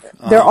there.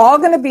 They're all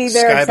going to be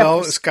there.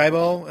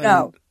 Skybell.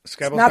 No,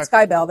 not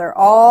Skybell. They're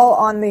all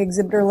on the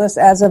exhibitor list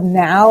as of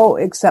now,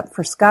 except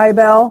for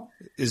Skybell.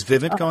 Is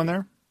Vivint going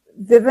there?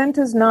 Vivint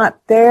is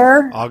not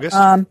there. August?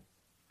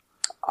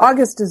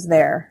 August is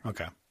there.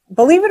 Okay.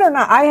 Believe it or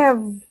not,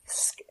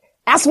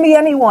 ask me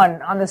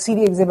anyone on the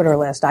CD exhibitor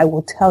list. I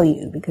will tell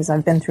you because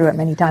I've been through it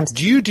many times.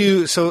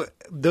 So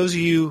those of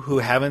you who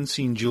haven't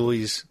seen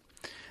Julie's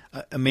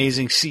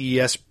amazing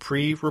CES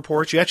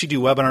pre-reports, you actually do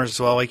webinars as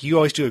well. Like, you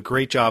always do a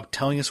great job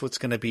telling us what's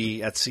going to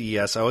be at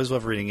CES. I always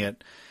love reading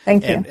it.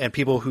 Thank you. And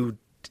people who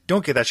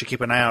don't get that should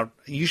keep an eye out.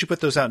 You usually put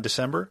those out in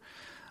December.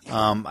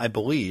 I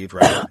believe,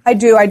 right? I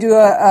do. I do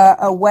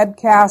a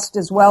webcast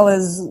as well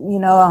as, a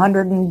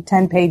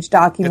 110-page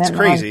document. It's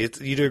crazy.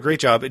 You do a great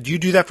job. Do you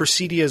do that for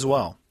CD as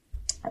well?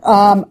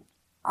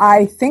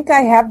 I think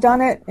I have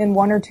done it in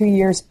 1 or 2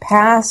 years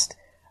past.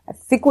 I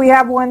think we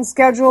have one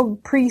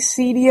scheduled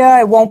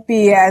pre-CEDIA. It won't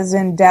be as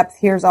in-depth.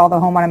 Here's all the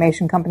home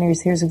automation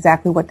companies. Here's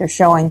exactly what they're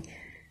showing.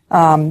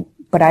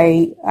 But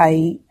I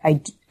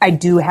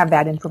do have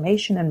that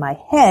information in my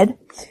head.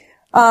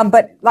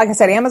 But like I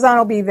said, Amazon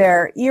will be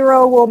there.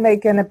 Eero will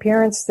make an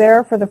appearance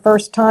there for the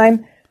first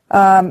time.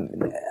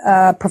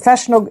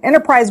 Professional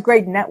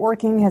enterprise-grade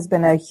networking has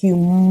been a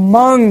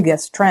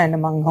humongous trend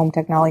among home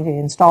technology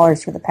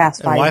installers for the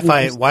past 5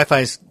 years. Wi-Fi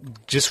is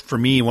just for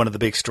me one of the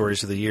big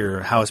stories of the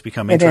year. How it's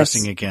become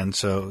interesting again.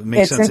 So it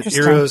makes sense that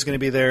Eero is going to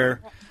be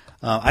there.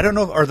 I don't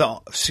know. Are the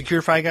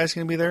SecureFi guys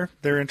going to be there?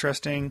 They're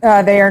interesting.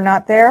 They are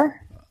not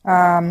there.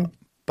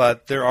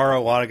 But there are a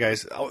lot of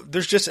guys.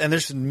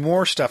 There's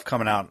more stuff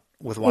coming out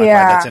with Wi-Fi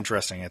that's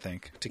interesting, I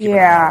think, to keep an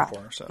eye out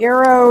for. So.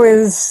 Eero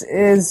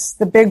is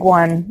the big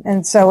one.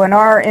 And so in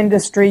our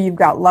industry, you've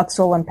got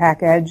Luxel and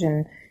PackEdge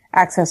and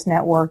Access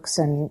Networks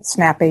and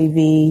Snap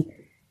AV,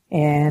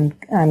 and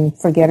I'm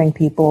forgetting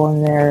people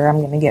in there. I'm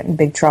going to get in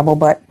big trouble.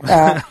 But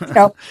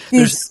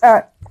these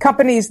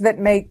companies that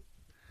make,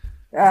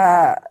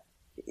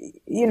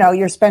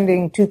 you're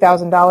spending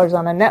 $2,000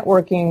 on a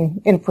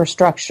networking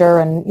infrastructure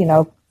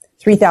and,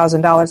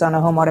 $3,000 on a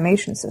home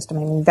automation system. I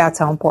mean, that's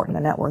how important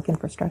the network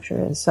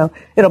infrastructure is. So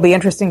it'll be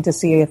interesting to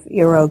see if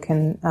Eero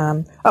can,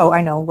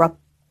 I know,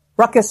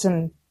 Ruckus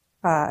and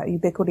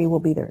Ubiquity will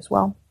be there as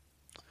well.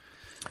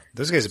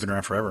 Those guys have been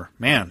around forever.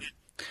 Man.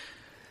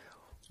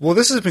 Well,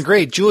 this has been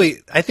great. Julie,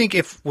 I think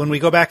when we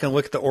go back and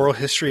look at the oral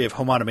history of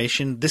home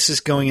automation, this is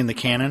going in the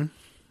canon.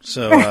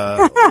 So,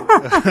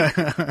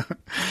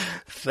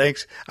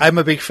 thanks. I'm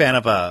a big fan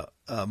of,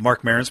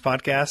 Mark Maron's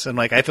podcast, and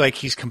I feel like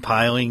he's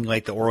compiling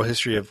the oral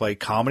history of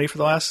comedy for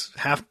the last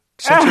half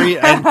century.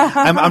 And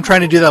I'm trying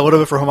to do that a little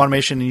bit for home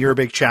automation, and you're a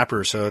big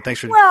chapter. So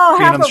thanks for being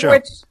on the show.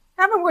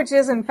 Half of which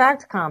is in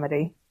fact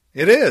comedy.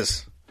 It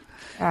is.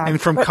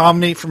 And from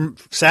comedy comes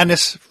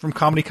sadness,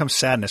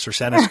 or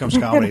sadness comes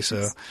comedy.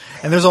 So,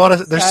 and there's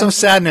some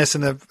sadness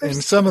in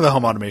some of the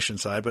home automation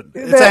side, but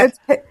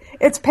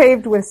it's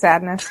paved with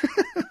sadness.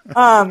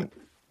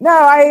 No,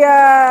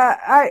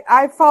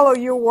 I follow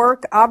your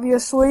work,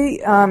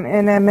 obviously,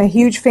 and I'm a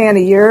huge fan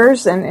of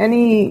yours, and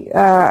any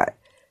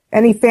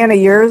fan of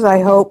yours,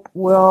 I hope,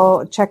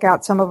 will check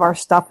out some of our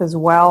stuff as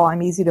well.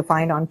 I'm easy to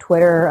find on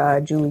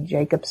Twitter, Julie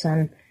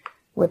Jacobson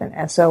with an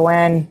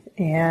S-O-N,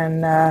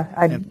 and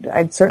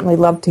I'd certainly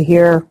love to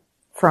hear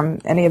from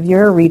any of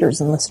your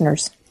readers and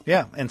listeners.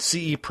 Yeah, and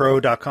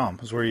cepro.com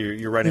is where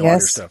you're writing all your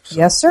stuff. So.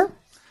 Yes, sir. All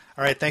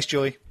right, thanks,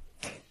 Julie.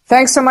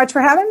 Thanks so much for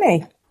having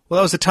me. Well,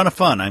 that was a ton of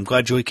fun. I'm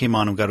glad Julie came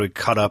on. I'm glad we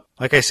caught up.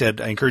 Like I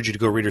said, I encourage you to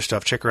go read her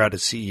stuff. Check her out at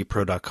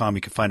cepro.com.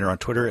 You can find her on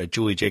Twitter at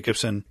Julie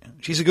Jacobson.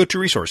 She's a go-to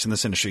resource in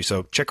this industry,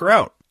 so check her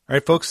out. All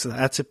right, folks,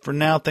 that's it for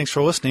now. Thanks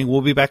for listening.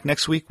 We'll be back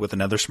next week with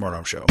another Smart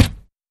Home Show.